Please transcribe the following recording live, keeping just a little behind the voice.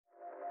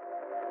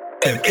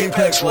an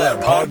Apex Lab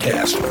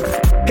podcast.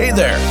 Hey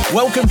there,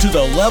 welcome to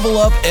the Level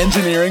Up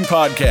Engineering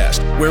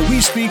Podcast, where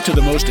we speak to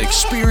the most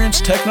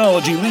experienced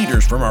technology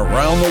leaders from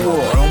around the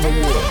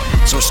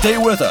world. So stay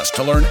with us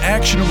to learn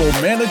actionable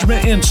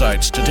management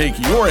insights to take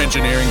your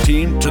engineering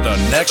team to the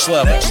next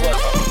level.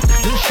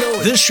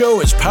 This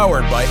show is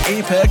powered by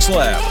Apex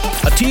Lab,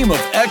 a team of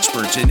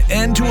experts in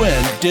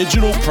end-to-end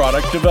digital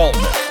product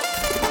development.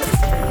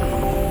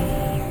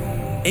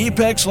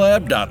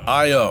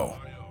 ApexLab.io.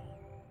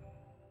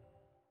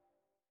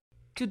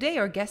 Today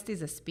our guest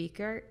is a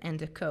speaker and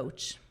a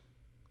coach.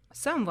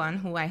 Someone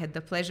who I had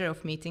the pleasure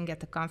of meeting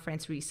at a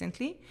conference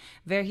recently,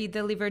 where he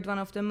delivered one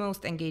of the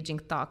most engaging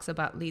talks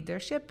about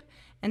leadership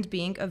and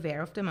being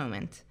aware of the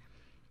moment.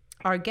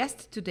 Our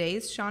guest today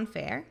is Shawn,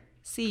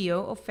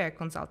 CEO of Fair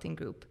Consulting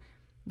Group.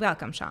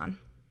 Welcome, Shawn.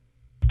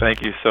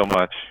 Thank you so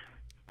much.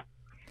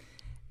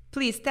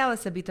 Please tell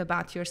us a bit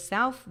about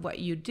yourself, what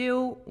you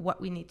do,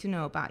 what we need to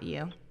know about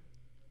you.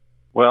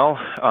 Well,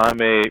 I'm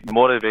a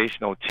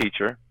motivational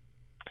teacher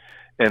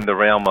in the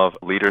realm of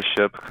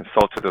leadership,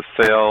 consultative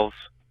sales,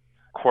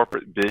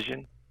 corporate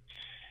vision.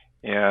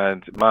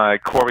 And my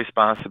core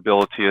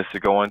responsibility is to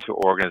go into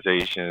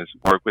organizations,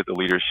 work with the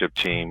leadership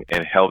team,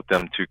 and help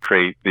them to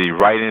create the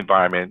right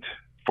environment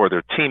for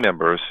their team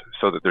members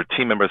so that their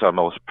team members are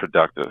most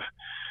productive.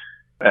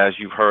 As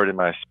you've heard in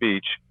my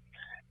speech,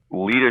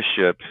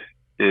 leadership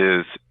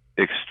is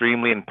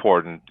extremely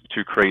important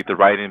to create the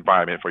right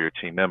environment for your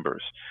team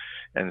members.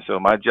 And so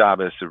my job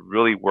is to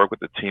really work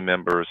with the team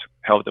members,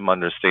 help them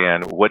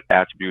understand what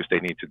attributes they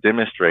need to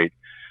demonstrate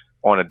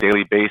on a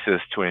daily basis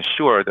to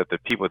ensure that the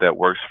people that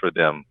works for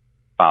them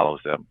follows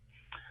them.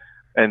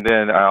 And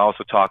then I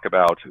also talk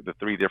about the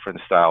three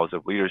different styles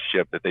of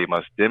leadership that they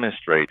must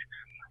demonstrate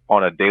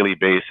on a daily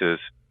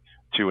basis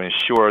to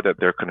ensure that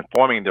they're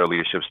conforming their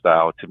leadership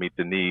style to meet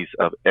the needs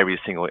of every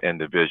single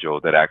individual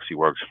that actually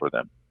works for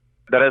them.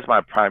 That is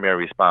my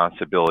primary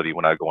responsibility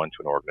when I go into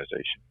an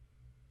organization.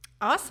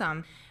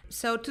 Awesome.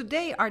 So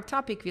today our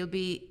topic will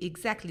be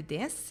exactly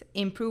this,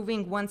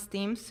 improving one's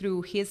team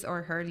through his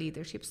or her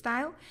leadership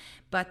style.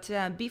 But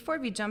before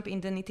we jump in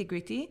the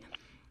nitty-gritty,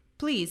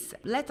 please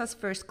let us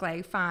first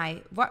clarify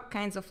what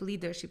kinds of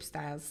leadership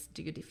styles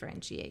do you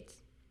differentiate?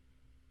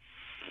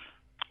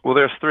 Well,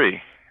 there's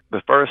three.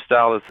 The first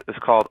style is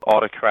called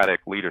autocratic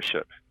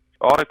leadership.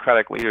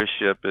 Autocratic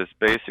leadership is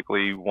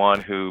basically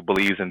one who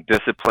believes in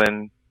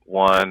discipline,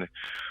 one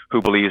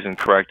who believes in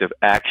corrective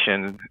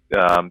action.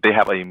 They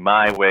have a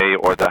my way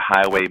or the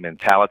highway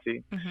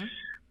mentality.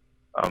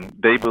 Mm-hmm.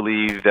 They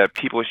believe that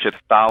people should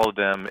follow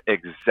them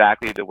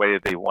exactly the way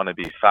that they want to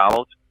be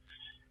followed.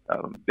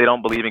 They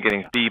don't believe in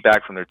getting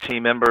feedback from their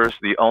team members.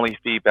 The only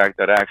feedback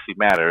that actually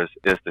matters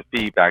is the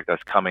feedback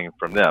that's coming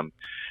from them.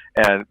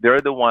 And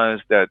they're the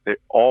ones that they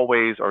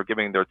always are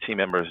giving their team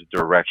members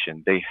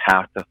direction. They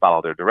have to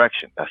follow their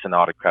direction. That's an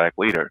autocratic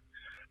leader.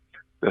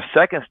 The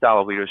second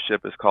style of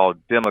leadership is called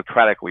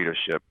democratic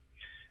leadership.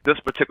 This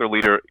particular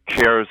leader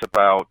cares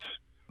about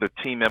the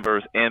team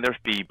members and their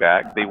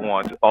feedback. They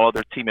want all of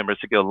their team members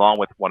to get along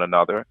with one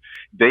another.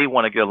 They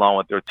want to get along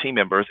with their team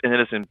members, and it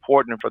is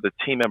important for the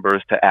team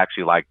members to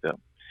actually like them,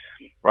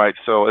 right?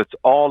 So it's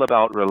all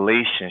about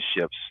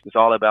relationships. It's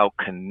all about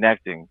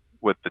connecting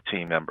with the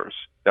team members.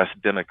 That's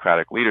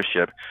democratic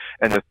leadership.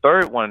 And the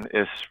third one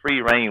is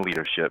free reign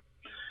leadership.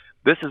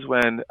 This is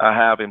when I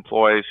have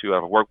employees who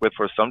I've worked with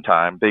for some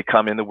time. They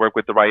come in to work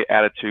with the right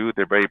attitude.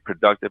 They're very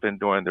productive in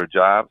doing their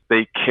job.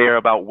 They care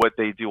about what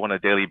they do on a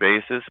daily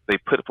basis. They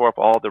put forth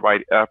all the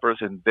right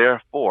efforts, and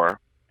therefore,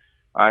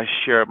 I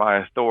share my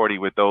authority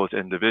with those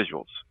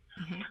individuals.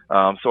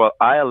 Mm-hmm. So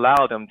I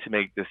allow them to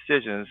make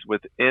decisions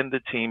within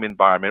the team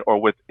environment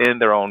or within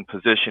their own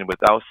position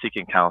without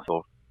seeking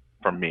counsel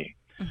from me.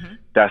 Mm-hmm.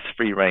 That's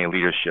free reign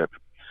leadership.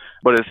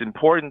 But it's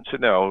important to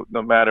know,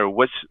 no matter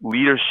which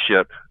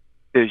leadership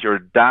is your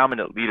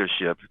dominant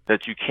leadership,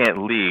 that you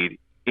can't lead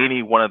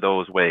any one of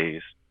those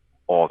ways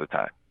all the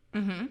time.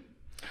 Mm-hmm.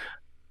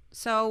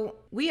 So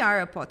we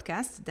are a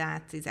podcast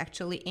that is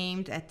actually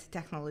aimed at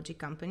technology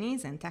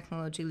companies and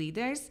technology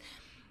leaders.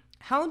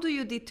 How do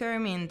you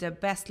determine the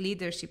best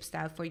leadership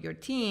style for your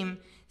team,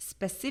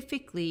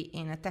 specifically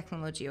in a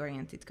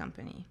technology-oriented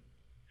company?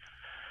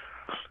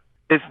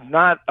 It's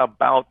not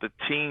about the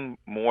team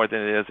more than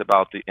it is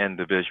about the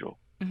individual.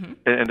 Mm-hmm.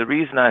 And the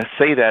reason I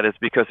say that is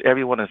because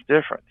everyone is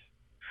different.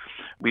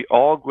 We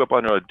all grew up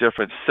under a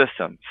different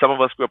system. Some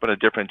of us grew up in a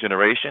different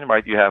generation,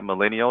 right? You have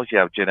millennials, you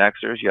have Gen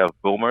Xers, you have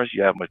boomers,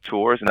 you have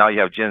matures, and now you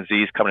have Gen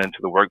Zs coming into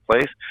the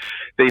workplace.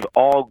 They've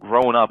all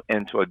grown up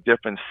into a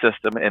different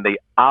system and they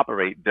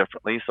operate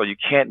differently, so you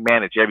can't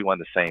manage everyone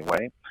the same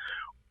way.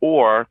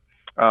 Or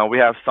we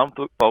have some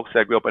folks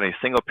that grew up in a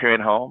single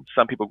parent home.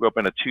 Some people grew up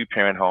in a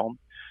two-parent home.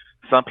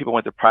 Some people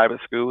went to private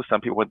schools,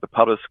 some people went to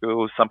public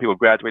schools, some people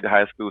graduated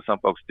high school, some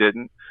folks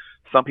didn't.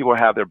 Some people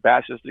have their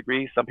bachelor's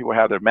degree, some people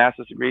have their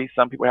master's degree,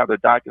 some people have their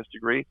doctor's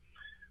degree.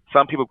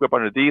 Some people grew up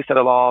under these set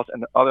of laws,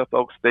 and other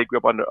folks, they grew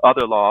up under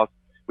other laws.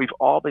 We've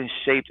all been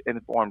shaped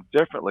and formed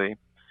differently.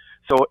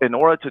 So in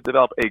order to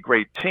develop a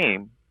great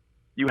team,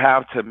 you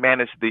have to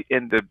manage the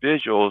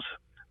individuals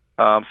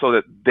so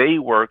that they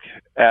work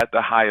at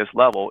the highest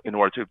level in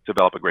order to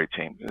develop a great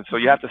team. And so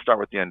you have to start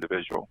with the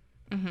individual.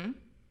 Mm-hmm.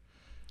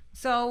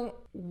 So,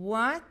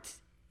 what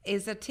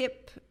is a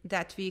tip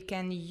that we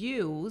can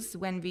use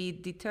when we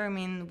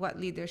determine what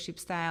leadership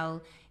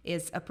style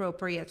is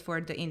appropriate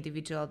for the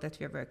individual that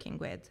we're working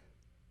with?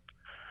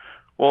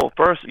 Well,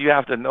 first, you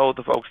have to know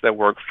the folks that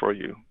work for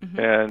you.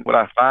 And what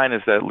I find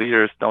is that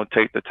leaders don't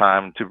take the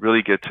time to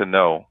really get to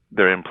know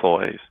their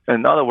employees.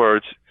 In other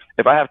words,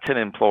 if I have 10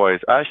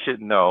 employees, I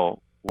should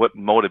know what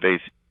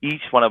motivates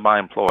each one of my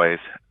employees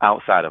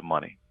outside of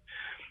money.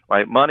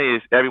 Right? Money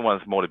is,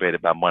 everyone's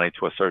motivated by money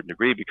to a certain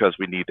degree because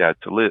we need that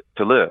to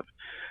live.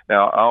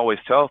 Now, I always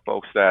tell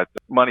folks that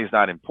money is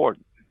not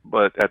important,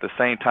 but at the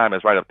same time,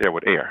 it's right up there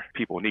with air.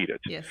 People need it.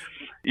 Yes.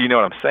 You know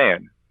what I'm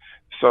saying?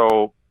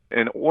 So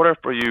in order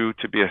for you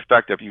to be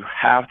effective, you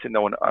have to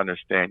know and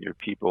understand your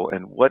people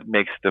and what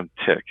makes them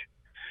tick.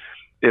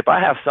 If I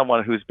have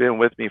someone who's been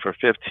with me for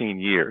 15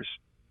 years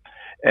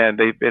and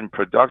they've been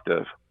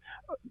productive,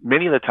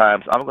 many of the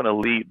times I'm going to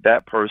lead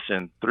that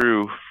person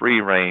through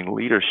free reign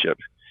leadership.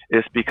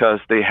 It's because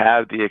they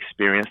have the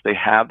experience, they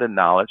have the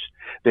knowledge,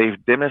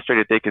 they've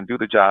demonstrated they can do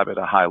the job at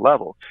a high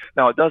level.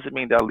 Now, it doesn't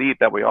mean they'll lead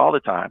that way all the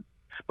time,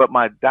 but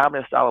my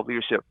dominant style of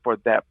leadership for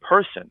that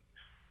person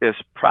is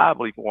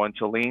probably going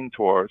to lean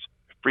towards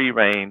free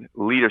reign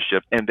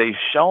leadership, and they've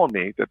shown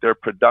me that they're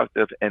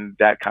productive in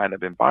that kind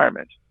of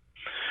environment.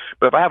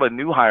 But if I have a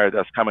new hire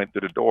that's coming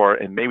through the door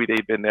and maybe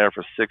they've been there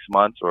for 6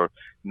 months or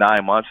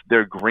 9 months,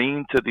 they're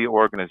green to the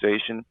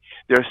organization,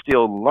 they're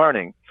still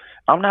learning,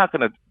 I'm not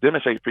going to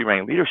demonstrate free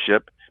reign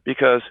leadership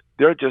because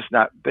they're just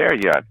not there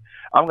yet.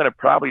 I'm going to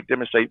probably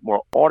demonstrate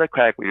more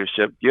autocratic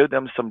leadership, give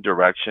them some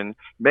direction,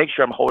 make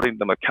sure I'm holding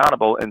them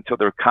accountable until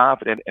they're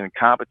confident and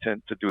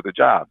competent to do the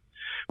job.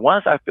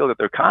 Once I feel that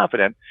they're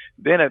confident,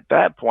 then at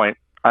that point,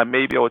 I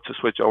may be able to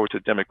switch over to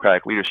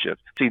democratic leadership.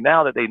 See,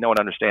 now that they know and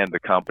understand the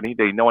company,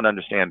 they know and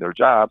understand their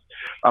jobs,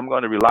 I'm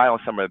going to rely on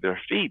some of their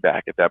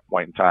feedback at that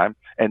point in time.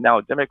 And now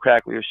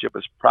democratic leadership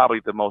is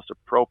probably the most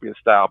appropriate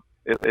style,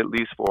 at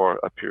least for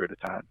a period of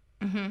time.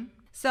 Mm-hmm.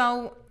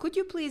 So could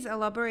you please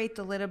elaborate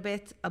a little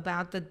bit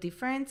about the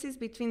differences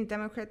between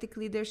democratic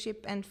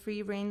leadership and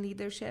free reign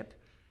leadership?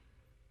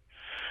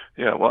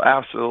 Yeah, well,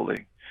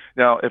 absolutely.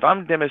 Now, if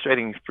I'm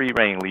demonstrating free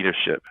reign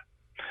leadership,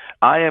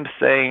 I am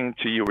saying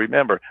to you,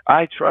 remember,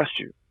 I trust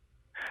you.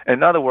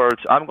 In other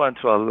words, I'm going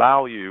to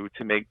allow you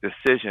to make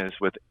decisions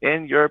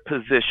within your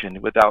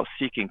position without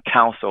seeking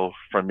counsel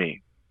from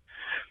me.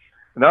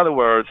 In other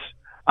words,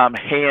 I'm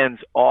hands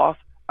off.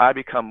 I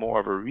become more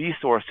of a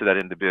resource to that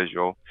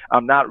individual.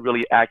 I'm not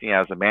really acting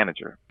as a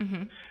manager.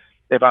 Mm-hmm.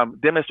 If I'm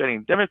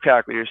demonstrating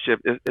democratic leadership,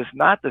 it's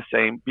not the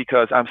same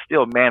because I'm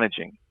still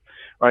managing.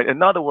 Right?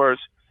 In other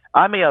words,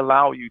 I may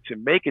allow you to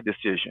make a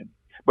decision,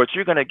 but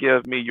you're going to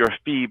give me your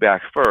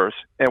feedback first,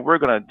 and we're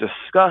going to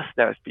discuss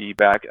that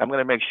feedback. I'm going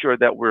to make sure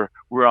that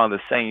we're on the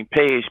same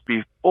page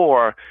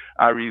before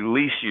I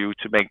release you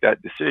to make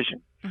that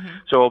decision. Mm-hmm.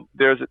 So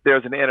there's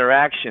an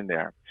interaction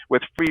there.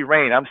 With free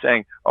reign, I'm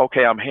saying,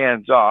 okay, I'm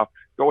hands off.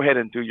 Go ahead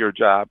and do your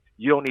job.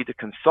 You don't need to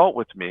consult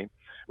with me,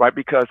 right?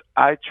 Because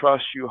I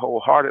trust you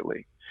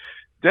wholeheartedly.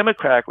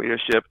 Democratic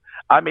leadership,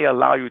 I may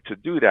allow you to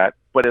do that,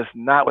 but it's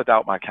not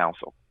without my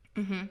counsel.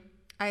 Mm-hmm.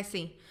 I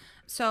see.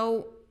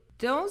 So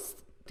those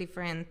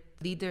different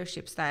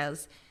leadership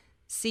styles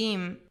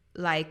seem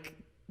like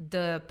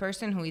the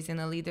person who is in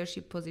a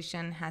leadership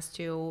position has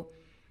to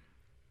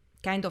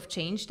kind of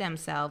change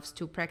themselves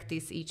to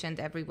practice each and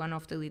every one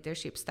of the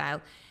leadership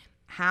style.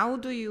 How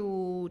do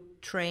you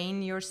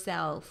train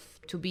yourself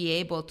to be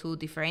able to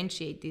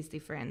differentiate these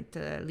different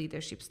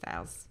leadership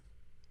styles?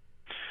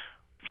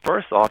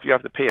 First off, you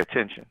have to pay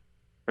attention.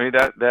 I mean,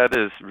 that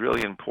is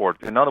really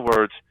important. In other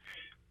words,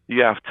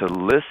 you have to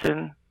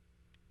listen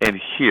and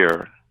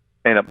hear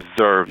and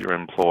observe your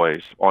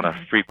employees on a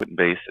frequent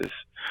basis.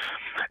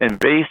 And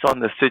based on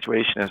the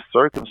situation and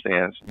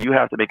circumstance, you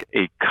have to make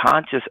a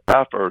conscious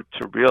effort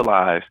to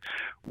realize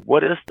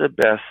what is the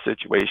best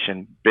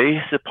situation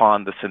based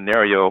upon the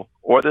scenario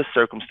or the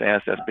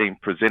circumstance that's being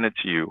presented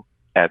to you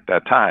at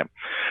that time.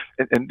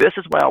 And this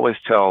is what I always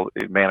tell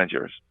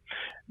managers.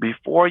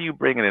 Before you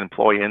bring an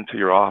employee into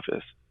your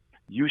office,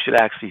 you should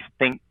actually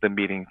think the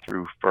meeting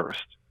through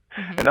first.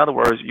 Mm-hmm. In other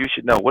words, you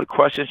should know what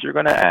questions you're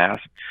going to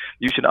ask.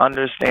 You should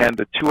understand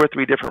the 2 or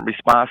 3 different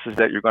responses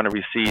that you're going to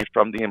receive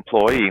from the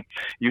employee.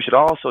 You should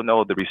also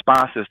know the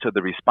responses to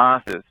the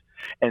responses.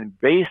 And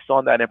based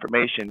on that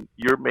information,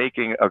 you're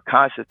making a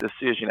conscious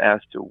decision as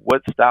to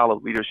what style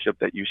of leadership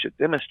that you should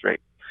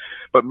demonstrate.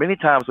 But many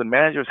times when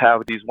managers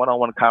have these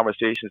one-on-one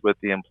conversations with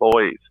the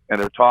employees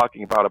and they're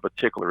talking about a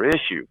particular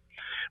issue,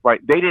 right,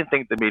 they didn't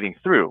think the meeting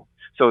through.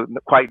 So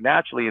quite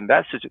naturally in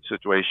that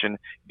situation,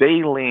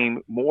 they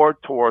lean more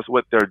towards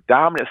what their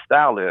dominant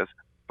style is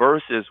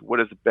versus what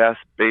is best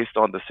based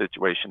on the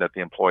situation that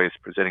the employee is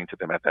presenting to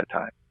them at that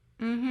time.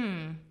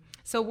 Mm-hmm.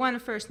 So one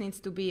first needs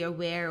to be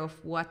aware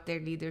of what their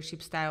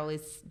leadership style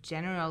is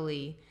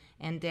generally,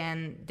 and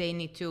then they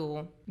need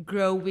to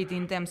grow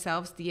within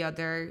themselves the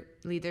other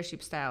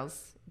leadership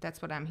styles.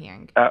 That's what I'm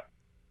hearing.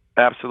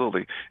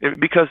 Absolutely.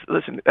 Because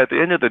listen, at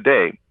the end of the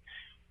day,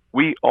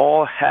 we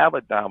all have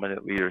a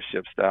dominant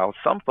leadership style.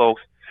 Some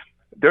folks,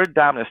 their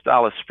dominant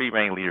style is free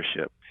reign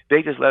leadership.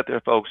 They just let their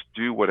folks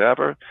do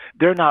whatever.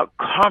 They're not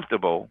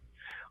comfortable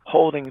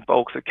holding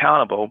folks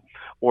accountable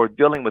or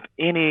dealing with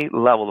any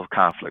level of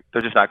conflict.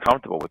 They're just not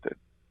comfortable with it.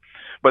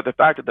 But the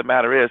fact of the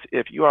matter is,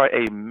 if you are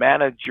a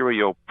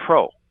managerial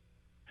pro,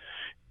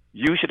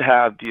 you should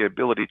have the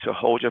ability to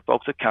hold your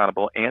folks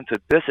accountable and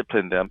to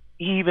discipline them,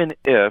 even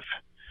if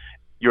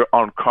you're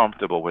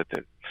uncomfortable with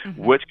it,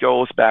 Mm-hmm. which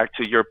goes back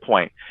to your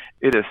point.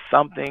 It is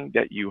something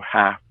that you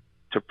have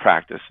to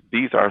practice.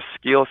 These are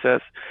skill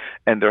sets,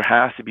 and there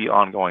has to be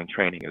ongoing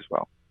training as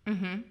well.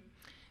 Mm-hmm.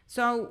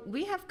 So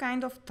we have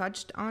kind of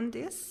touched on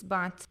this,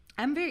 but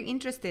I'm very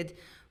interested.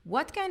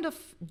 What kind of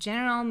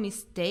general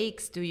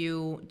mistakes do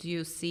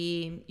you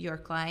see your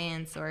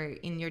clients or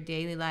in your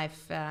daily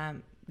life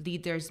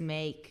leaders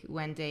make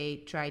when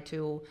they try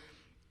to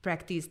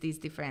practice these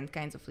different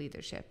kinds of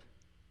leadership?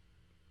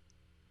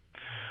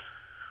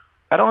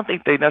 I don't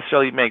think they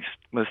necessarily make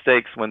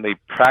mistakes when they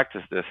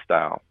practice this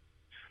style.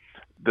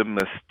 The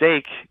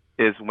mistake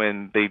is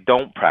when they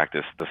don't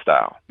practice the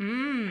style.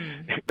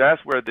 Mm.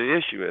 That's where the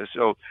issue is.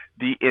 So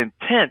the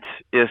intent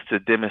is to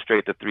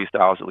demonstrate the three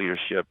styles of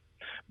leadership,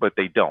 but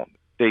they don't.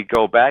 They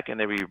go back and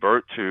they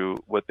revert to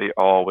what they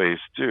always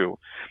do.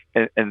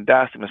 And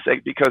that's the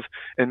mistake because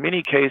in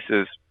many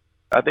cases,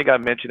 I think I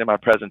mentioned in my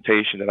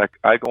presentation that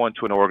I go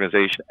into an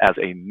organization as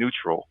a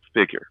neutral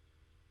figure.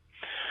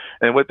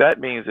 And what that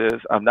means is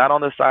I'm not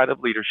on the side of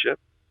leadership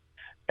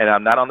and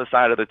I'm not on the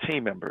side of the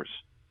team members.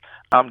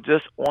 I'm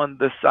just on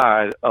the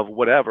side of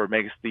whatever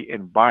makes the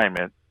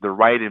environment the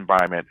right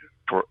environment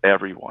for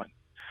everyone.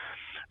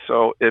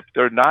 So if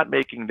they're not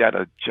making that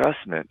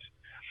adjustment,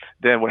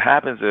 then what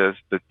happens is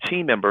the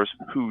team members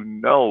who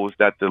knows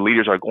that the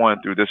leaders are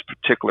going through this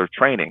particular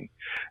training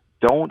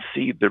don't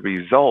see the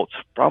results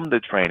from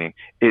the training.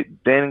 It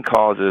then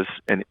causes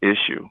an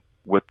issue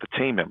with the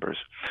team members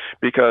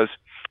because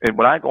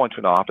when I go into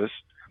an office,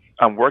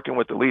 I'm working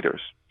with the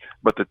leaders,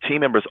 but the team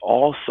members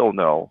also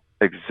know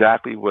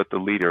exactly what the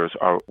leaders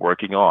are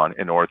working on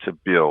in order to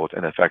build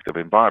an effective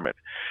environment.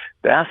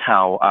 That's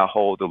how I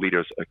hold the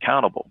leaders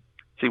accountable.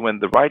 See, when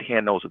the right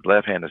hand knows what the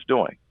left hand is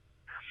doing,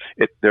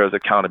 there's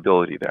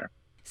accountability there.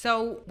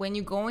 So when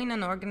you go in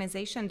an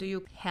organization, do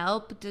you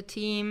help the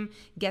team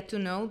get to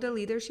know the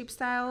leadership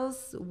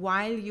styles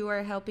while you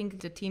are helping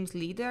the team's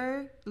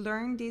leader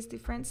learn these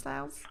different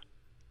styles?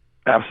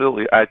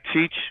 Absolutely. I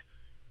teach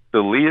the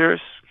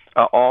leaders,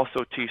 I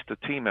also teach the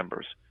team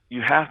members.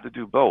 You have to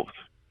do both.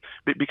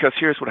 Because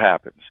here's what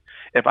happens.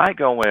 If I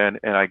go in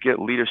and I get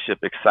leadership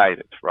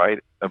excited, right,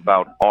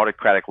 about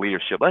autocratic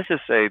leadership, let's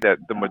just say that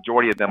the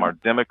majority of them are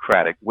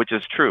Democratic, which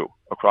is true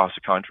across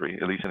the country,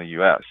 at least in the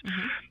U.S.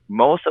 Mm-hmm.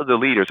 Most of the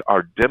leaders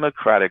are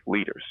Democratic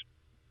leaders,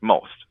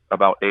 most,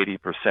 about 80%.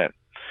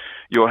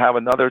 You'll have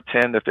another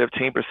 10 to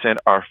 15%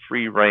 are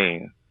free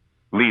reign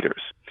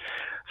leaders.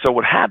 So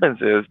what happens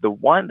is the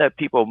one that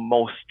people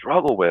most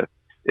struggle with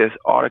is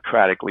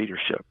autocratic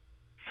leadership.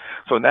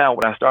 So now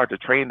when I start to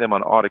train them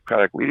on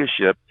autocratic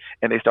leadership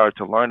and they start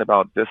to learn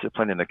about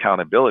discipline and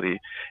accountability,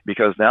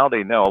 because now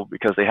they know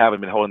because they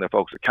haven't been holding their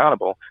folks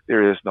accountable,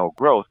 there is no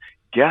growth.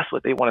 Guess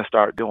what they want to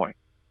start doing?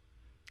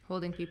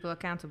 Holding people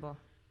accountable.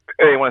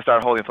 They want to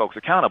start holding folks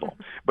accountable.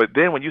 But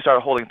then when you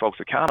start holding folks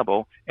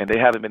accountable and they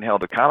haven't been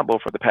held accountable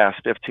for the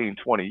past 15,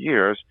 20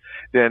 years,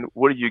 then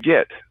what do you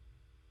get?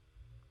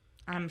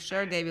 I'm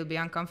sure they will be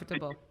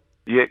uncomfortable.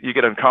 You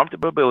get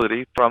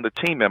uncomfortability from the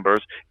team members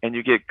and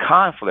you get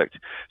conflict.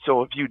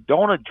 So if you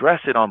don't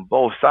address it on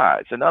both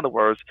sides, in other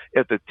words,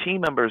 if the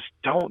team members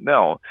don't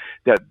know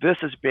that this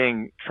is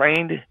being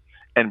trained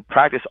and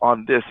practiced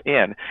on this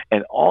end,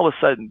 and all of a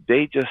sudden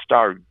they just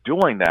start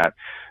doing that,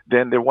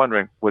 then they're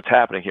wondering what's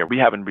happening here. We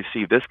haven't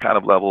received this kind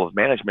of level of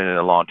management in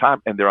a long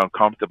time, and they're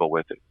uncomfortable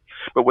with it.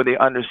 But when they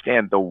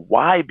understand the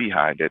why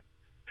behind it,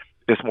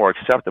 it's more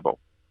acceptable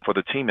for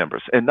the team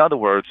members. In other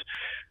words,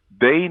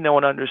 they know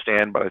and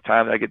understand by the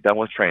time they get done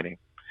with training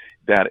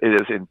that it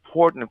is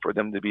important for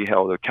them to be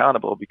held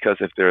accountable because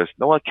if there is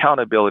no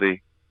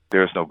accountability,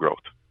 there is no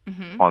growth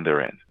on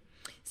their end.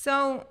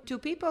 So to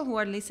people who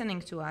are listening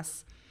to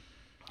us,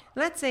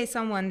 let's say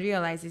someone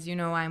realizes,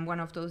 I'm one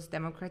of those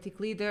democratic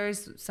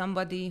leaders,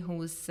 somebody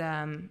whose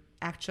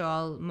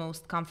actual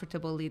most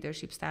comfortable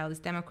leadership style is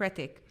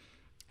democratic.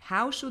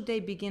 How should they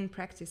begin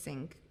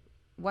practicing?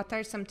 What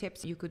are some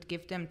tips you could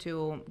give them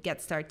to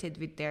get started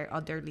with their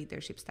other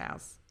leadership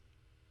styles?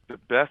 The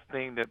best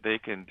thing that they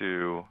can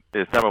do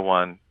is, number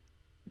one,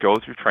 go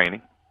through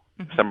training.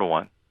 Number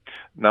one.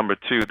 Number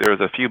two, there's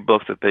a few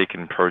books that they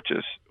can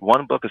purchase.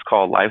 One book is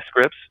called Life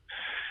Scripts.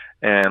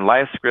 And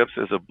Life Scripts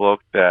is a book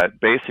that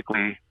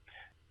basically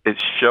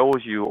it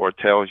shows you or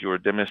tells you or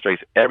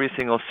demonstrates every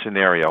single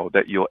scenario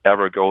that you'll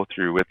ever go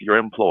through with your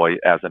employee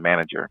as a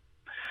manager.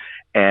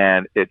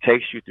 And it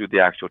takes you through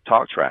the actual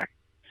talk track.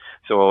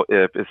 So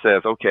if it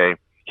says, okay,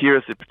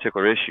 here's the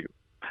particular issue.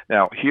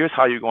 Now, here's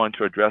how you're going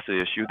to address the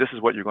issue. This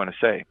is what you're going to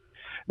say.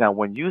 Now,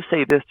 when you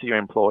say this to your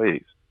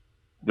employees,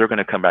 they're going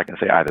to come back and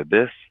say either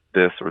this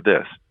this, or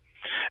this.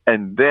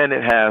 And then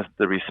it has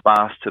the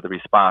response to the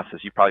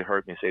responses. You probably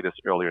heard me say this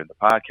earlier in the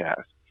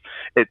podcast.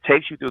 It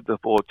takes you through the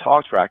full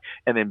talk track,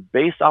 and then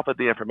based off of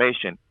the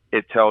information,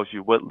 it tells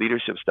you what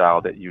leadership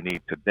style that you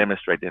need to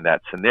demonstrate in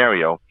that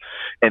scenario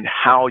and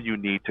how you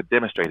need to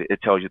demonstrate it.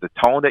 It tells you the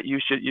tone that you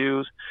should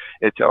use.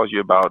 It tells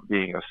you about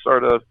being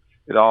assertive.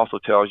 It also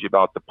tells you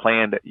about the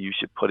plan that you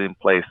should put in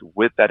place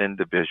with that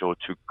individual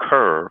to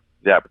curb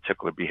that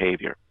particular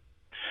behavior.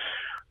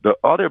 The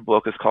other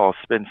book is called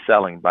Spin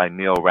Selling by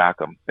Neil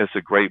Rackham. It's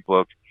a great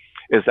book.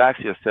 It's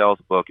actually a sales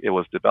book. It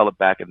was developed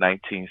back in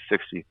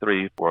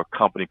 1963 for a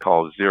company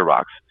called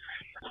Xerox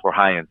for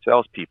high-end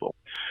salespeople.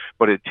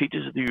 But it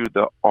teaches you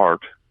the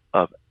art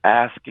of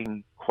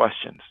asking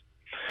questions.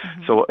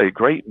 Mm-hmm. So a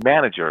great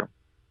manager,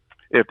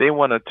 if they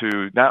wanted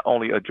to not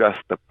only address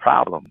the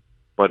problem,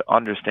 but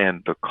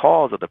understand the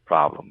cause of the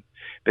problem,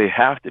 they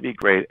have to be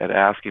great at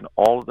asking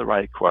all of the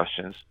right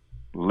questions,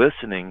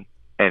 listening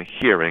and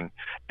hearing,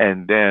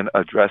 and then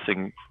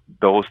addressing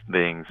those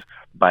things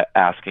by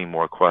asking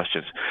more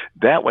questions.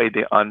 That way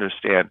they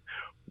understand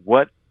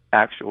what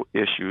actual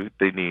issue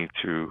they need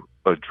to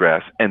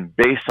address, and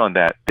based on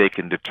that, they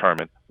can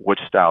determine which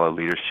style of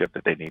leadership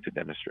that they need to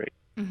demonstrate.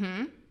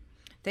 Mm-hmm.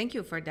 Thank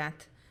you for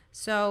that.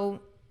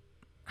 So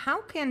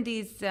how can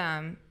these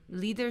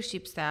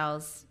leadership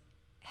styles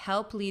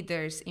help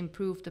leaders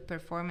improve the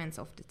performance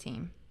of the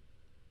team?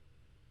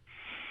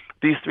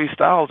 These three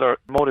styles are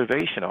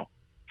motivational.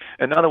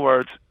 In other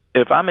words,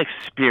 if I'm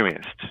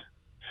experienced,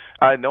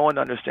 I know and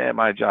understand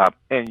my job,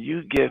 and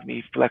you give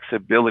me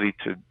flexibility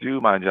to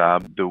do my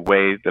job the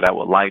way that I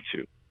would like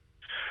to,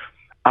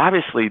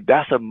 obviously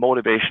that's a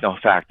motivational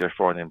factor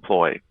for an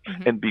employee.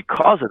 Mm-hmm. And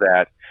because of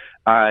that,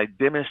 I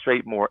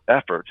demonstrate more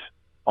effort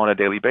on a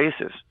daily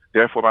basis.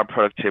 Therefore, my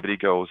productivity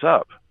goes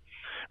up.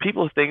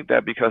 People think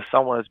that because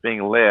someone is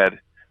being led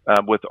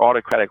with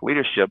autocratic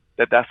leadership,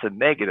 that that's a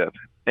negative,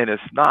 and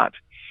it's not.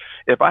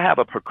 If I have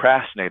a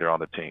procrastinator on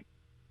the team,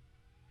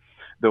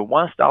 the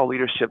one style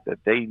leadership that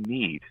they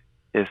need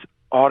is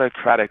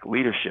autocratic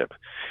leadership.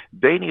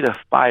 They need a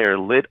fire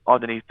lit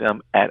underneath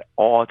them at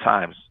all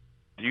times.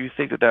 Do you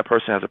think that that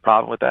person has a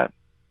problem with that?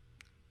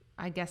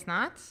 I guess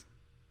not.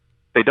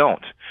 They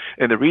don't.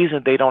 And the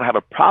reason they don't have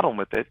a problem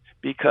with it,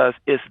 because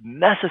it's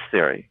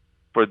necessary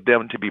for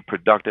them to be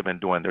productive in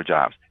doing their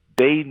jobs.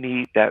 They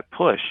need that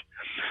push.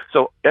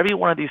 So every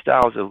one of these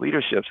styles of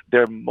leaderships,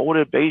 they're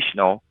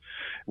motivational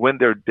when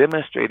they're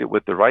demonstrated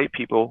with the right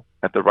people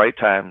at the right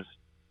times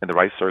in the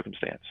right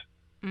circumstance.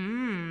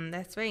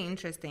 That's very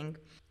interesting.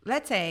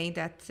 Let's say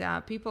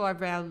that people are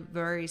well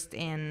versed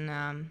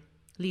in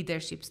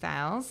leadership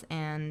styles,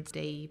 and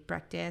they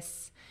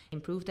practice,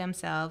 improve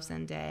themselves,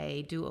 and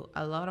they do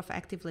a lot of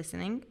active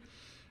listening.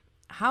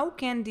 How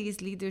can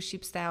these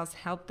leadership styles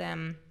help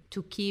them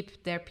to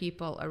keep their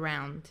people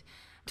around?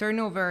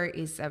 Turnover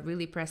is a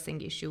really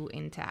pressing issue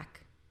in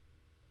tech.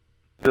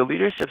 The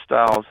leadership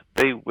styles,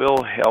 they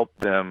will help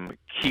them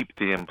keep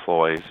the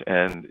employees,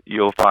 and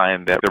you'll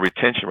find that the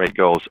retention rate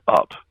goes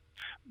up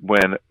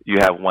when you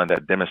have one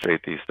that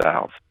demonstrates these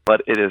styles.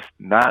 But it is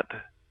not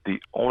the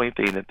only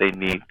thing that they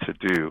need to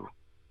do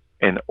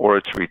in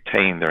order to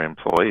retain their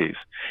employees.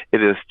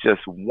 It is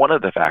just one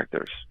of the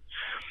factors.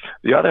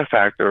 The other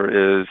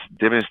factor is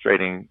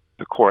demonstrating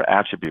the core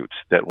attributes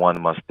that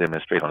one must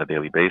demonstrate on a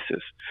daily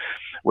basis,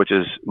 which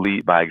is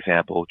lead by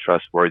example,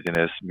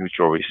 trustworthiness,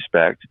 mutual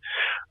respect,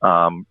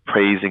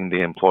 praising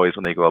the employees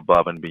when they go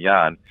above and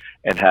beyond,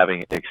 and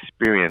having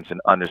experience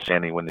and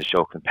understanding when to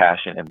show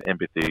compassion and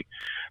empathy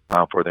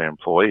for their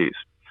employees.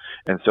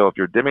 And so if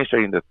you're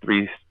demonstrating the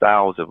three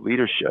styles of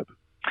leadership,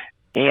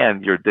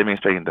 and you're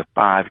demonstrating the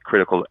 5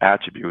 critical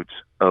attributes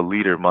a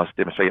leader must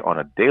demonstrate on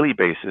a daily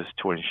basis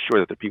to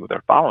ensure that the people that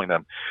are following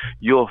them,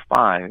 you'll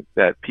find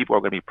that people are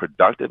going to be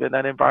productive in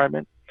that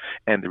environment,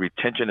 and the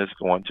retention is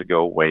going to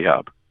go way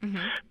up.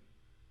 Mm-hmm.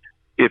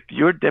 If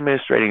you're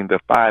demonstrating the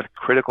 5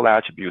 critical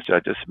attributes that I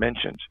just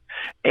mentioned,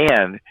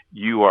 and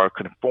you are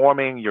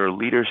conforming your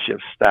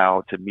leadership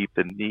style to meet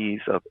the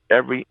needs of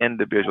every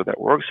individual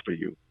that works for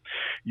you,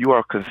 you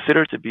are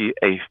considered to be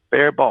a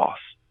fair boss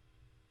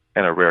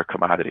and a rare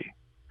commodity.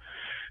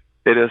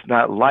 It is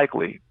not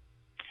likely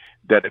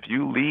that if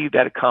you leave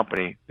that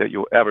company that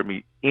you'll ever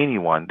meet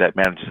anyone that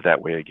manages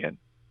that way again.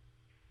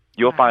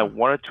 You'll find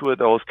 1 or 2 of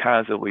those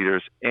kinds of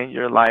leaders in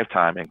your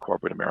lifetime in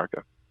corporate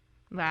America.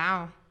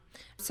 Wow.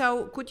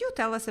 So could you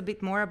tell us a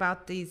bit more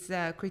about these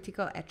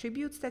critical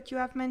attributes that you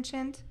have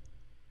mentioned?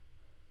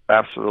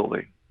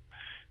 Absolutely.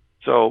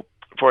 So,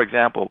 for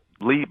example,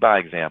 lead by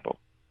example.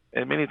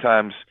 And many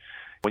times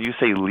when you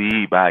say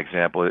lead by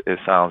example, it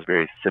sounds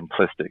very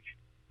simplistic.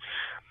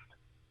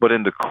 But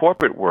in the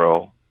corporate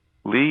world,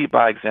 lead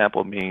by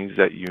example means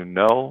that you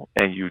know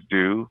and you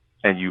do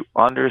and you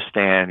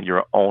understand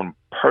your own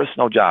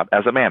personal job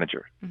as a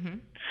manager. Mm-hmm.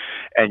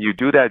 And you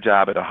do that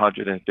job at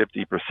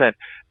 150%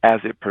 as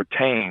it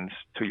pertains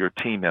to your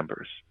team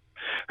members.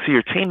 So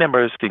your team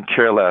members can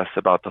care less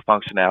about the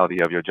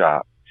functionality of your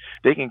job.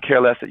 They can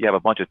care less that you have a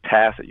bunch of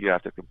tasks that you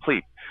have to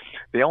complete.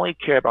 They only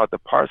care about the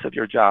parts of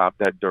your job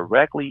that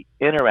directly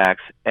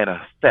interacts and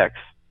affects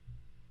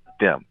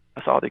them.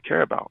 That's all they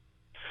care about.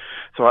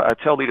 So I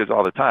tell leaders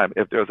all the time,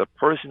 if there's a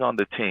person on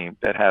the team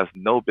that has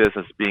no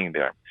business being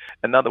there,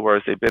 in other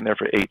words, they've been there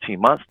for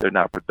 18 months, they're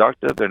not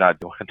productive, they're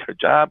not doing their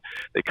job,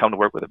 they come to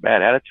work with a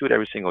bad attitude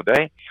every single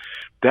day,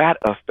 that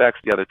affects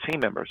the other team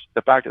members.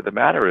 The fact of the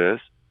matter is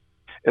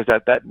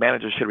that that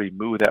manager should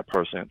remove that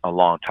person a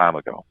long time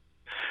ago.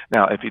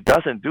 Now, if he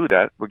doesn't do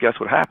that, well, guess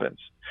what happens?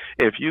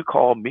 If you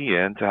call me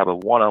in to have a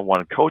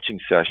one-on-one coaching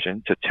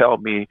session to tell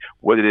me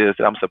what it is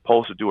that I'm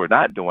supposed to do or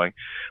not doing,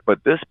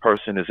 but this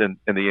person is in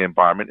the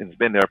environment and has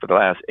been there for the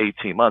last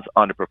 18 months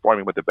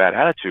underperforming with a bad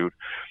attitude,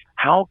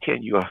 how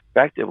can you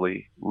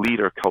effectively lead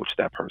or coach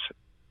that person?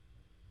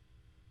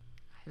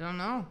 I don't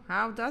know.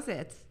 How does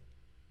it?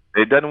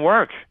 It doesn't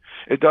work.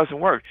 It doesn't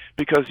work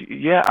because,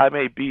 yeah, I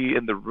may be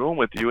in the room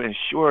with you, and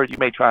sure, you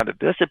may try to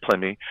discipline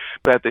me,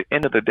 but at the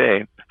end of the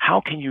day,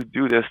 how can you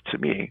do this to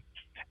me?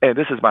 And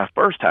this is my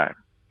first time,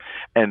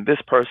 and this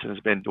person has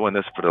been doing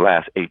this for the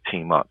last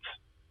 18 months.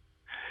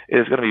 It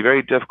is going to be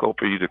very difficult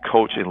for you to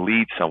coach and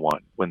lead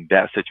someone when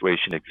that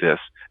situation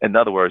exists. In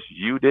other words,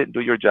 you didn't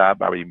do your job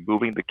by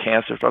removing the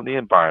cancer from the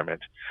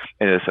environment,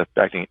 and it's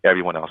affecting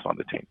everyone else on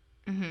the team.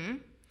 Mm-hmm.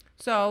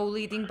 So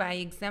leading by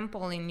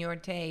example, in your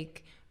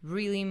take,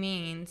 really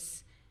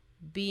means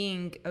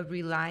being a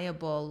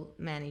reliable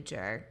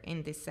manager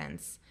in this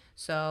sense.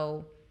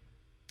 So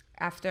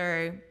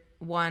after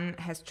one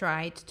has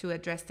tried to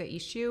address the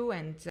issue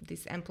and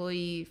this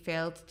employee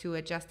failed to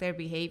adjust their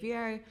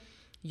behavior,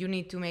 you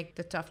need to make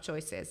the tough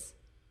choices.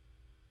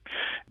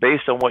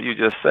 Based on what you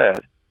just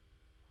said,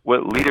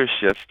 what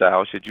leadership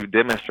style should you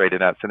demonstrate in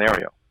that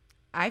scenario?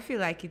 I feel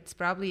like it's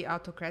probably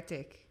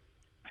autocratic.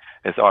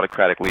 It's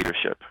autocratic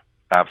leadership.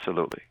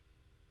 Absolutely.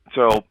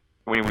 So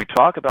when we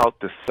talk about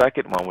the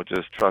second one, which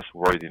is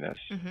trustworthiness,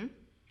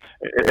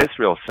 it's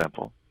real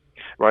simple,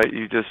 right?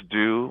 You just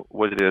do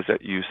what it is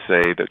that you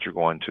say that you're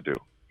going to do.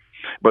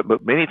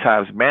 But many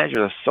times managers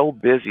are so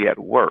busy at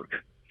work,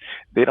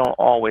 they don't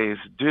always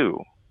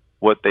do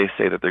what they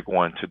say that they're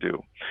going to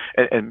do.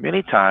 And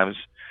many times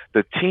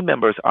the team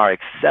members are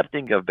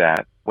accepting of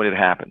that when it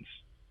happens,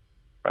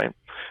 right?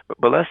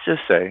 But let's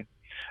just say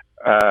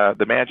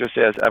the manager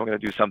says, I'm going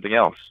to do something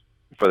else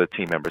for the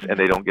team members, and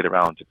they don't get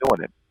around to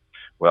doing it.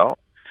 Well,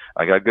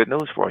 I got good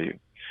news for you.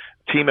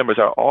 Team members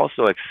are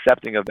also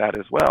accepting of that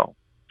as well.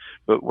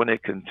 But when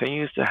it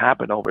continues to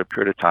happen over a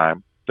period of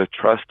time, the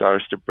trust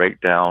starts to break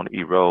down,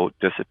 erode,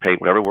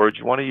 dissipate, whatever words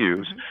you want to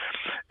use.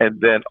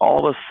 And then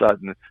all of a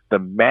sudden, the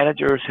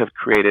managers have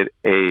created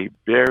a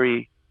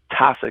very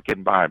toxic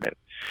environment.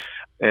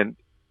 And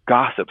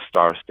gossip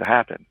starts to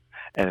happen.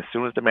 And as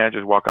soon as the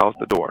managers walk out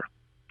the door,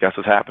 guess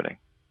what's happening?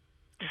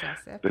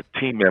 Gossip. The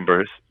team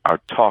members are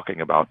talking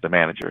about the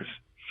managers.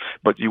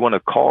 But you want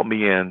to call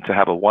me in to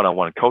have a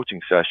one-on-one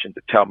coaching session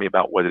to tell me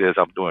about what it is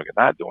I'm doing and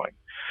not doing.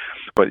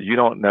 But you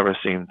don't never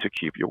seem to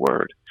keep your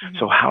word.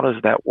 So how does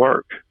that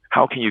work?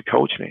 How can you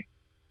coach me?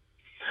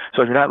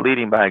 So if you're not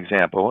leading by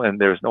example and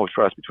there's no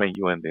trust between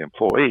you and the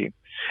employee,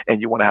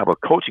 and you want to have a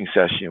coaching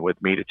session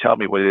with me to tell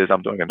me what it is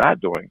I'm doing and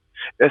not doing,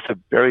 it's a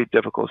very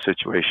difficult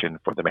situation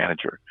for the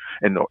manager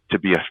and to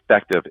be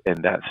effective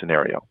in that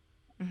scenario.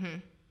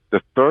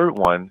 The third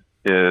one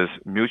is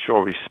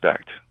mutual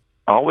respect.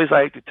 I always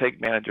like to take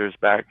managers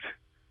back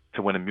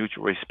to when the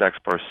mutual respect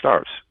first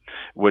starts,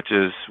 which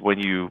is when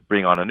you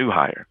bring on a new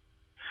hire.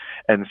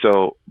 And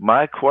so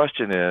my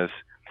question is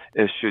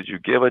should you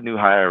give a new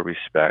hire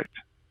respect,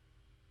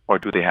 or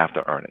do they have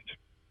to earn it?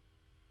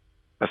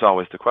 That's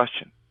always the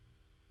question.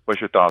 What's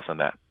your thoughts on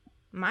that?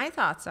 My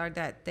thoughts are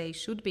that they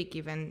should be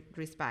given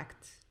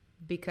respect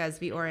because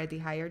we already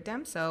hired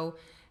them. So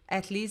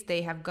at least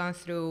they have gone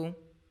through,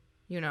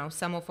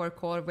 some of our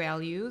core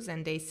values,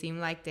 and they seem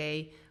like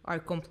they are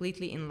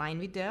completely in line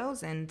with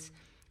those. And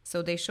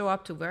so they show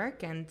up to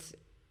work, and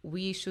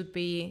we should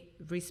be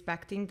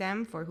respecting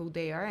them for who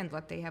they are and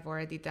what they have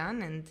already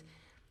done. And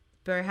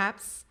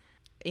perhaps,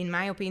 in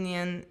my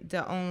opinion,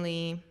 the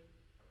only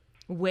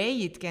way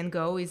it can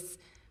go is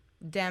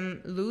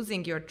them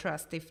losing your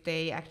trust if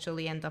they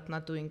actually end up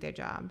not doing their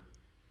job.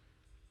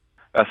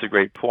 That's a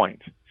great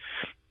point.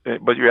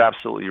 But you're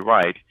absolutely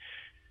right.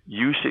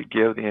 You should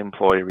give the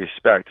employee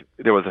respect.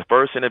 There was a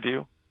first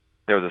interview,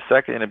 there was a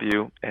second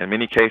interview, and in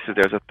many cases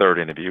there's a third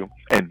interview,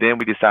 and then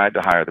we decide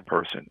to hire the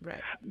person.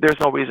 Right. There's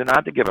no reason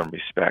not to give them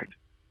respect.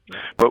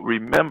 But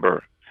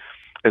remember,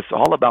 it's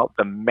all about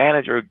the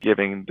manager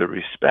giving the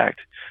respect.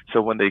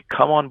 So when they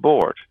come on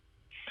board,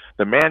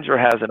 the manager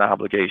has an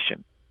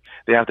obligation.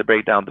 They have to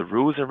break down the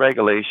rules and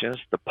regulations,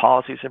 the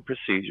policies and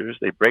procedures.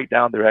 They break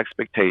down their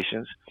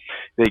expectations.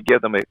 They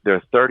give them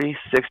their 30,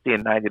 60,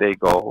 and 90-day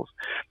goals.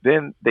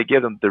 Then they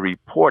give them the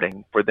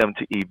reporting for them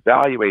to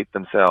evaluate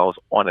themselves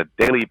on a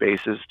daily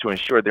basis to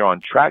ensure they're on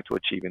track to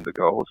achieving the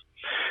goals.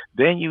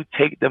 Then you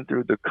take them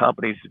through the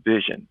company's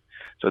vision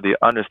so they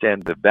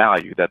understand the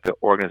value that the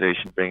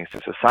organization brings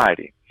to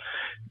society.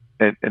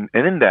 And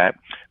in that,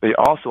 they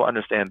also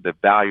understand the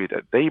value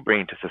that they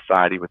bring to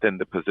society within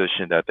the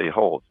position that they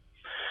hold.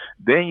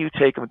 Then you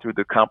take them through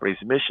the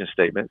company's mission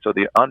statement so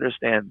they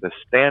understand the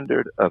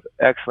standard of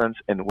excellence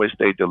in which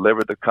they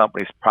deliver the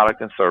company's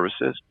product and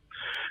services.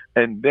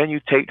 And then you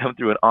take them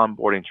through an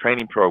onboarding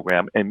training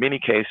program. In many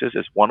cases,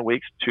 it's 1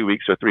 week, 2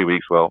 weeks, or 3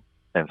 weeks. Well,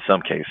 in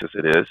some cases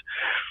it is.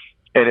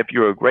 And if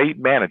you're a great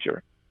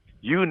manager,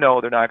 you know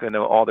they're not going to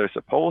know all they're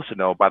supposed to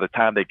know by the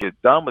time they get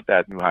done with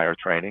that new hire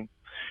training.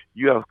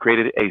 You have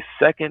created a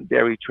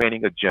secondary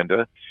training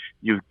agenda.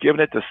 You've given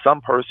it to some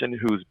person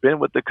who's been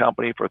with the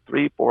company for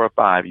 3, 4, or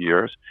 5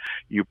 years.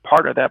 You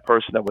partner that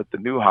person up with the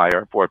new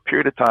hire for a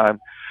period of time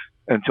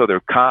until they're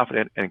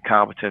confident and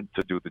competent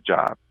to do the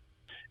job.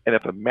 And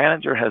if a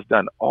manager has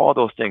done all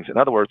those things, in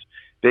other words,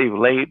 they've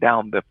laid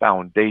down the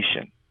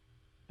foundation,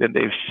 then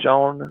they've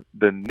shown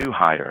the new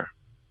hire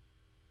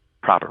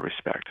proper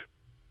respect.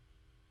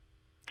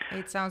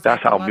 It sounds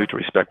That's like how mutual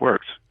respect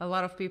works. a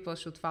lot of people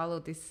should follow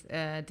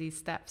these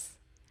steps.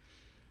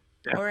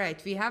 Yeah. All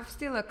right, we have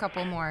still a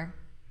couple more.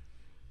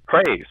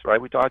 Praise,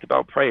 right? We talked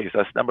about praise.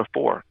 That's number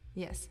 4.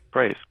 Yes.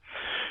 Praise.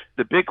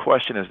 The big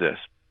question is this: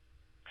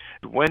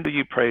 when do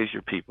you praise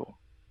your people?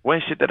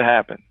 When should that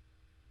happen?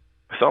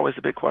 It's always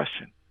a big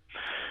question.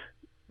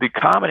 The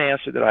common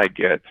answer that I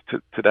get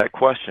to that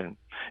question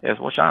is,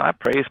 well, Shawn, I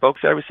praise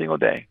folks every single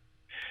day,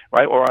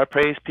 right? Or I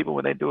praise people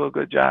when they do a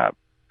good job.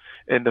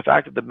 And the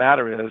fact of the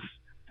matter is,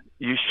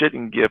 you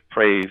shouldn't give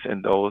praise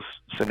in those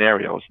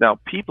scenarios. Now,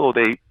 people,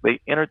 they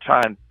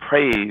intertwine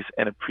praise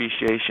and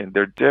appreciation.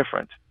 They're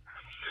different.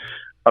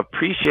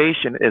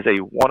 Appreciation is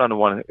a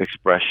one-on-one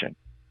expression.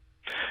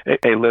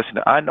 Hey, listen,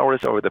 I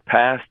noticed over the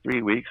past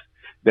 3 weeks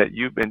that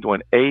you've been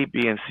doing A,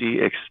 B, and C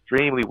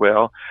extremely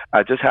well.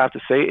 I just have to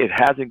say it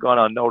hasn't gone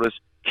unnoticed.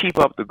 Keep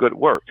up the good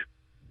work.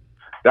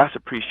 That's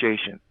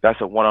appreciation.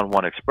 That's a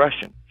one-on-one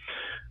expression.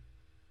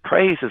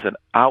 Praise is an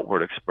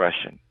outward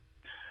expression.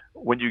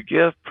 When you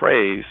give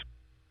praise,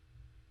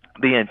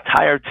 the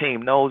entire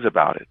team knows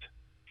about it.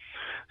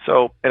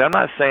 So, and I'm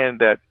not saying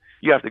that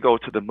you have to go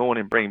to the moon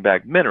and bring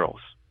back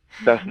minerals.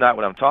 That's not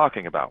what I'm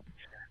talking about.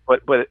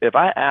 But if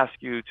I ask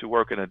you to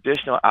work an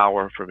additional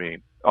hour for me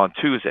on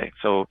Tuesday,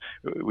 so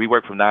we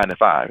work from 9 to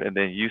 5, and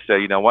then you say,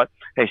 you know what,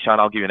 hey, Shawn,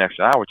 I'll give you an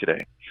extra hour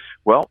today.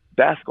 Well,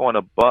 that's going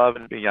above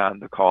and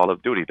beyond the call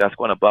of duty. That's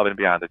going above and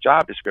beyond the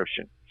job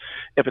description.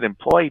 If an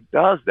employee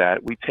does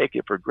that, we take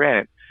it for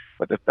granted.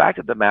 But the fact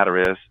of the matter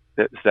is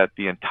that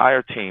the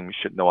entire team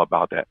should know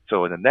about that.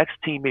 So in the next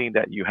team meeting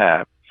that you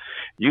have,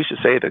 you should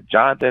say that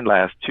Jonathan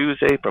last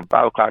Tuesday from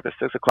 5 o'clock to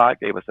 6 o'clock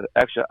gave us an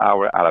extra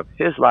hour out of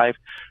his life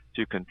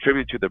to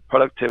contribute to the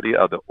productivity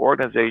of the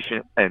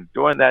organization. And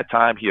during that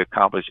time, he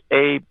accomplished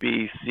A,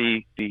 B,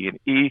 C, D, and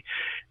E.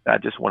 And I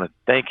just want to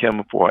thank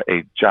him for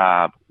a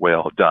job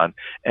well done.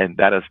 And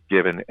that is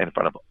given in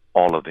front of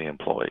all of the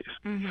employees.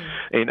 Mm-hmm.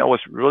 And you know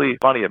what's really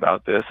funny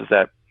about this is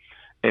that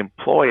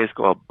employees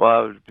go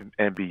above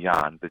and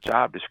beyond the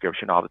job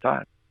description all the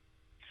time.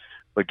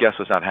 But guess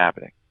what's not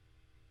happening?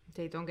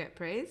 They don't get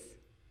praise?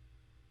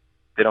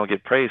 They don't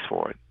get praise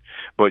for it.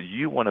 But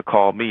you want to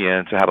call me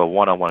in to have a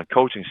one-on-one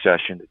coaching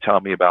session to tell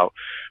me about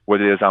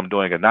what it is I'm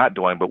doing or not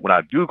doing. But when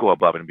I do go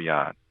above and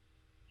beyond,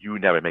 you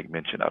never make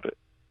mention of it.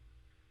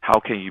 How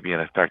can you be an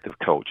effective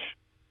coach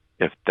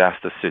if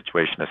that's the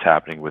situation that's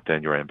happening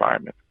within your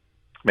environment?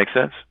 Make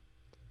sense?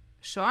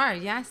 Sure.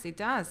 Yes, it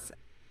does.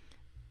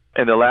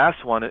 And the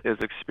last one is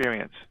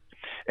experience.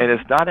 And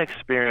it's not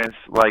experience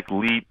like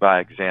lead by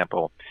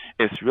example.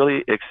 It's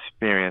really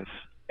experience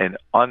in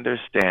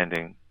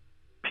understanding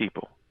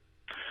people.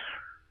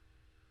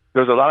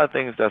 There's a lot of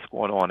things that's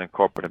going on in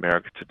corporate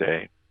America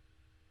today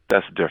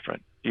that's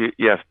different. You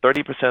have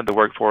 30% of the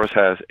workforce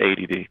has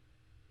ADD.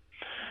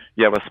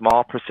 You have a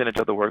small percentage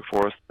of the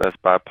workforce that's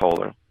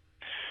bipolar.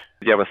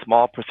 You have a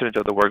small percentage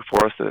of the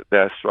workforce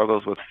that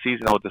struggles with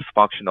seasonal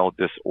dysfunctional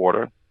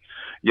disorder.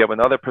 You have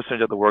another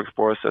percentage of the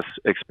workforce that's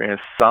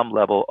experienced some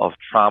level of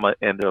trauma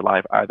in their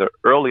life, either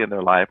early in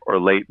their life or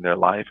late in their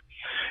life.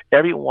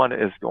 Everyone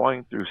is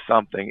going through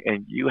something,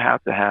 and you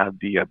have to have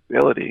the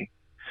ability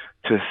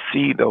to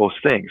see those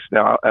things.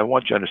 Now, I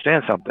want you to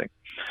understand something.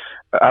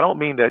 I don't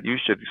mean that you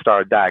should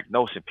start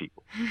diagnosing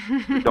people.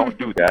 Don't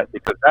do that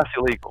because that's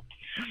illegal.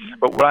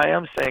 But what I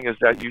am saying is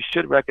that you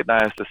should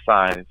recognize the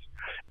signs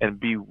and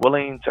be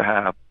willing to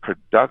have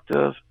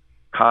productive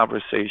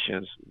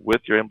conversations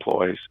with your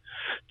employees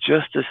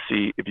just to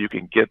see if you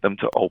can get them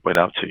to open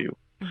up to you.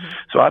 Mm-hmm.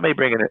 So I may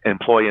bring an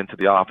employee into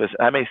the office.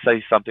 And I may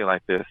say something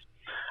like this.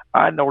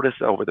 I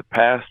noticed over the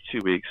past 2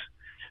 weeks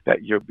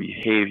that your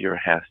behavior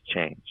has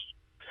changed.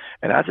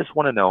 And I just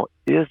want to know,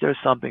 is there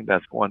something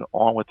that's going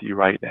on with you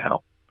right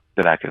now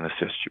that I can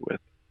assist you with?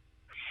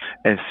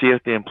 And see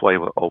if the employee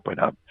will open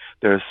up.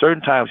 There are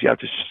certain times you have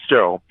to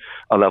show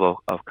a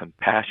level of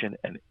compassion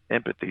and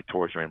empathy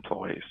towards your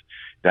employees.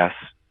 That's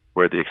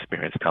where the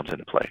experience comes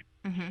into play.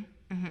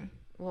 Mm-hmm, mm-hmm.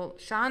 Well,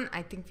 Shawn,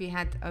 I think we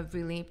had a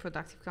really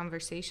productive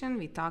conversation.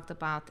 We talked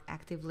about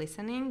active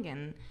listening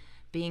and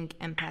being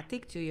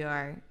empathic to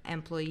your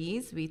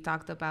employees. We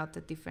talked about the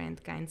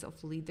different kinds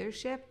of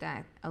leadership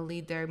that a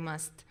leader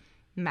must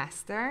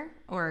master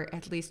or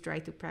at least try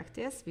to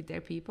practice with their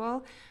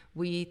people.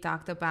 We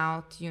talked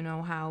about,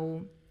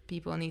 how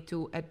people need to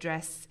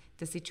address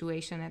the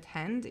situation at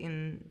hand in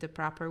the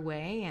proper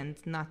way and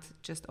not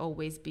just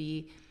always be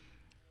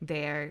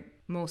their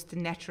most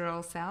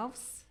natural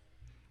selves.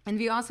 And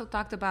we also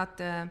talked about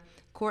the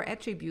core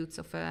attributes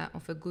of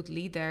a good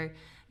leader.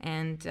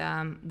 And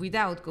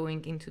without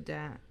going into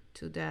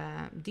the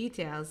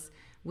details,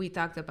 we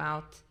talked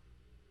about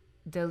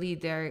the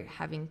leader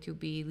having to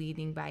be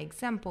leading by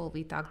example.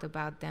 We talked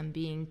about them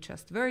being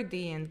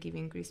trustworthy and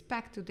giving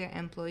respect to their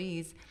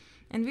employees.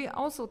 And we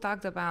also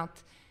talked about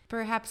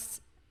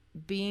perhaps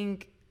being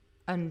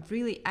a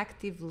really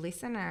active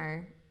listener,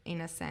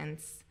 in a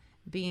sense,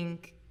 being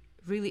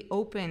really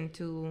open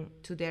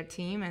to their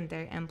team and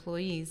their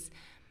employees.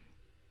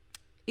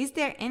 Is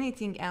there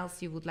anything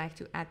else you would like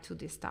to add to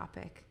this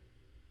topic?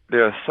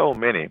 There are so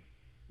many,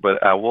 but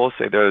I will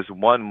say there's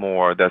one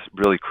more that's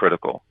really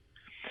critical,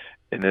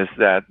 and it's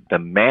that the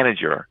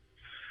manager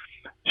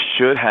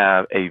should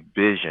have a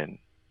vision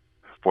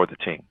for the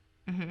team,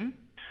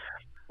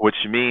 which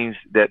means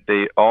that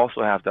they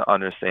also have to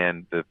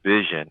understand the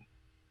vision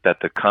that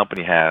the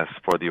company has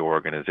for the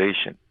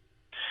organization.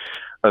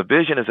 A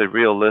vision is a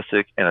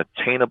realistic and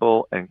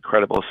attainable and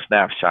credible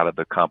snapshot of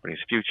the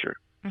company's future.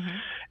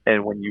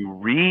 And when you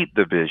read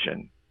the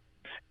vision,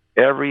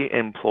 every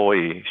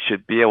employee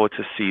should be able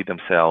to see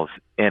themselves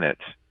in it.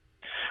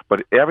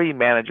 But every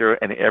manager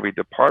and every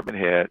department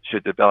head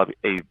should develop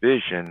a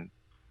vision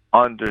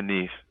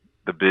underneath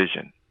the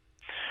vision.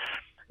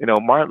 You know,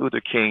 Martin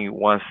Luther King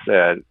once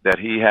said that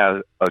he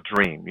had a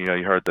dream. You know,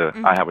 you heard the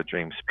I Have a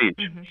Dream speech.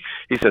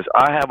 He says,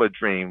 I have a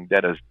dream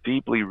that is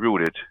deeply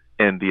rooted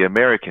in the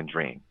American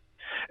dream.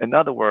 In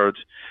other words,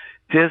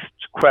 his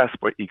quest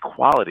for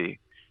equality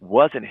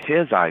wasn't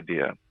his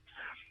idea.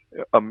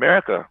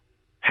 America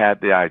had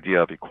the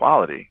idea of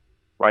equality,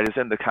 right? It's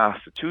in the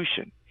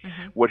Constitution.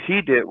 What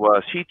he did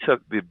was he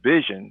took the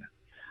vision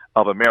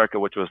of America,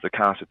 which was the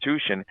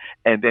Constitution,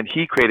 and then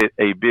he created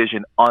a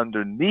vision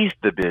underneath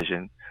the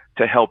vision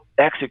to help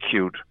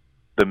execute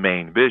the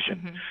main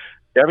vision.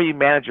 Every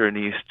manager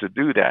needs to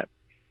do that.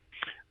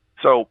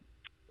 So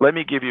let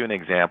me give you an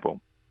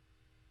example.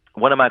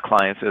 One of my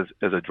clients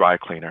is a dry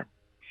cleaner,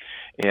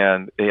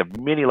 and they have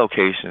many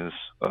locations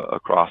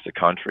across the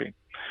country.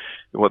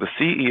 Well, the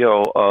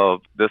CEO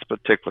of this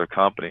particular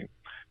company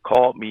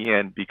called me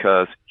in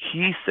because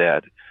he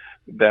said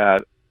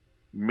that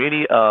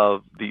many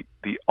of the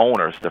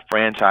owners, the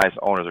franchise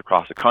owners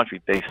across the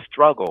country, they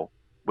struggle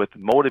with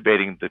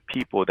motivating the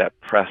people that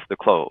press the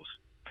clothes.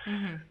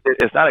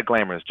 It's not a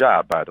glamorous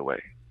job, by the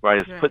way,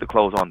 right? It's put the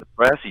clothes on the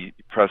press, you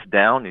press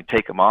down, you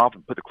take them off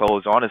and put the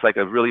clothes on. It's like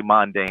a really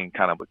mundane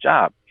kind of a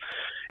job.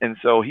 And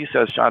so he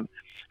says, Shawn,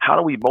 how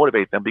do we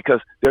motivate them? Because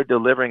they're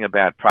delivering a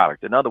bad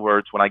product. In other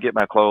words, when I get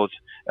my clothes,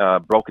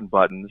 broken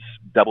buttons,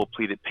 double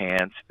pleated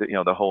pants,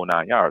 the whole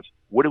 9 yards,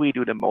 what do we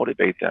do to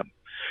motivate them?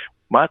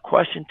 My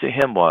question to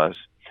him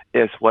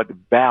is what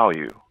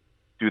value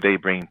do they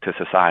bring to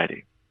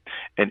society?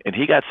 And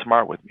he got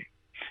smart with me.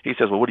 He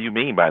says, well, what do you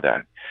mean by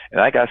that?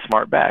 And I got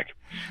smart back.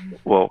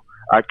 Well,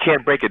 I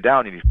can't break it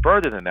down any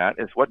further than that.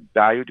 It's what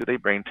value do they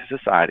bring to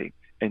society?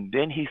 And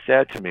then he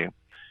said to me,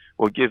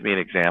 well, give me an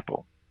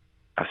example.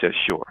 I said,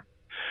 sure.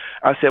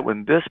 I said,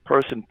 when this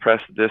person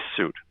pressed this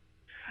suit,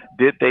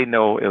 did they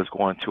know it was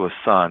going to a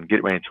son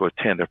getting ready to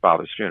attend their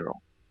father's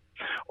funeral?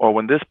 Or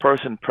when this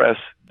person pressed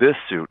this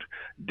suit,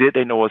 did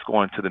they know it was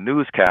going to the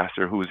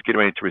newscaster who was getting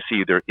ready to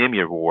receive their Emmy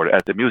Award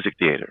at the music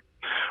theater?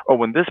 Or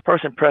when this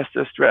person pressed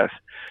this dress,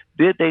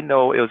 did they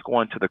know it was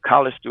going to the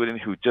college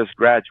student who just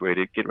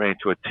graduated getting ready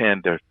to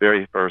attend their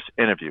very first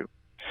interview?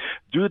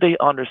 Do they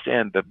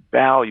understand the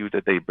value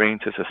that they bring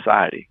to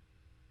society?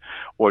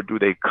 Or do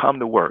they come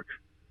to work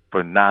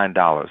for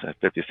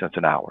 $9.50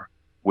 an hour?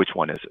 Which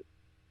one is it?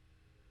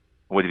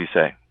 What did he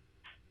say?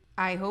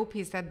 I hope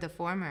he said the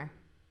former.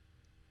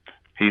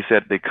 He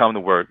said they come to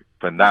work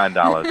for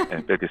 $9.50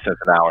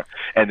 an hour.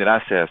 And then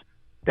I says,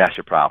 that's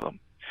your problem.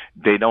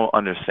 They don't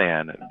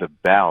understand the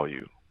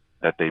value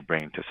that they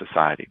bring to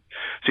society.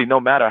 See, no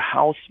matter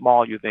how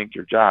small you think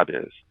your job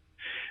is,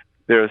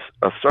 there's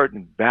a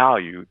certain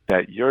value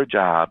that your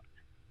job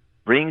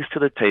brings to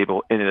the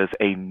table, and it is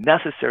a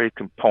necessary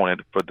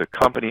component for the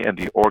company and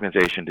the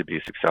organization to be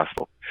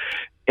successful.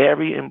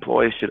 Every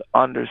employee should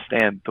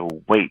understand the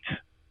weight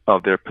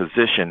of their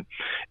position,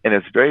 and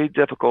it's very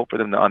difficult for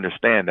them to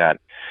understand that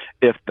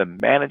if the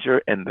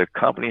manager and the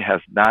company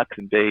has not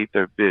conveyed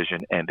their vision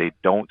and they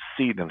don't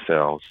see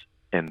themselves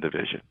in the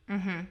vision.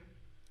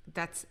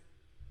 That's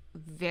a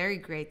very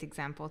great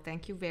example.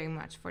 Thank you very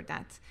much for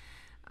that.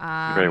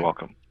 You're very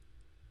welcome.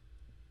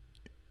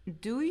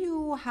 Do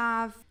you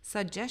have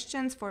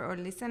suggestions for our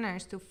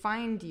listeners to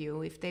find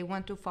you? If they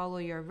want to follow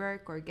your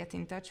work or get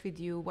in touch with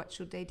you, what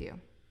should they do?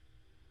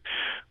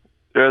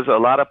 There's a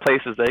lot of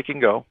places they can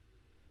go.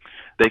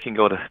 They can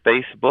go to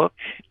Facebook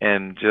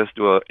and just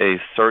do a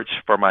search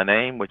for my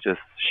name, which is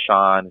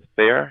Shawn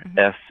Fair,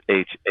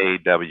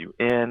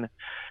 SHAWN,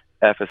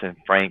 F as in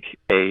Frank,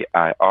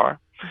 AIR.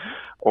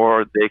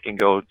 Or they can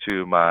go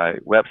to my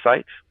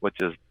website, which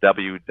is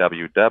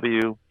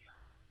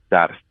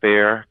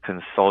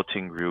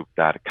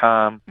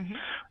www.fairconsultinggroup.com.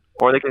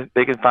 or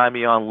they can find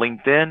me on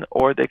LinkedIn,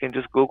 or they can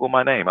just Google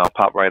my name. I'll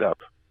pop right up.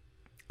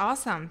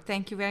 Awesome.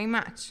 Thank you very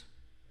much.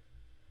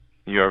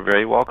 You're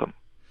very welcome.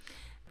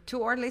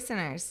 To our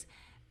listeners,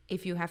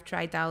 if you have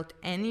tried out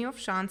any of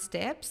Shawn's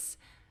tips,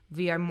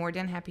 we are more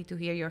than happy to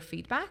hear your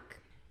feedback.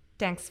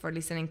 Thanks for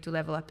listening to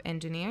Level Up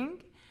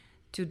Engineering.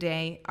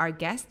 Today, our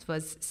guest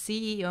was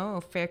CEO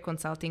of Fair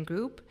Consulting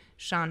Group,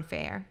 Shawn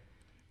Fair.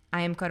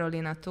 I am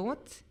Carolina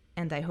Toth,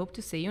 and I hope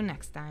to see you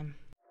next time.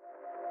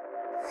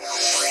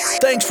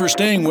 Thanks for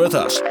staying with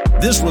us.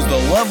 This was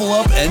the Level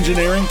Up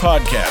Engineering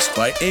Podcast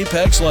by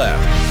Apex Lab.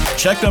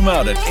 Check them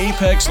out at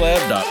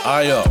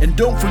apexlab.io. And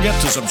don't forget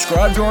to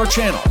subscribe to our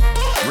channel,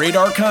 rate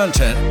our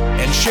content,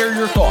 and share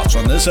your thoughts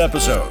on this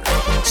episode.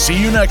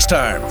 See you next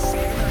time.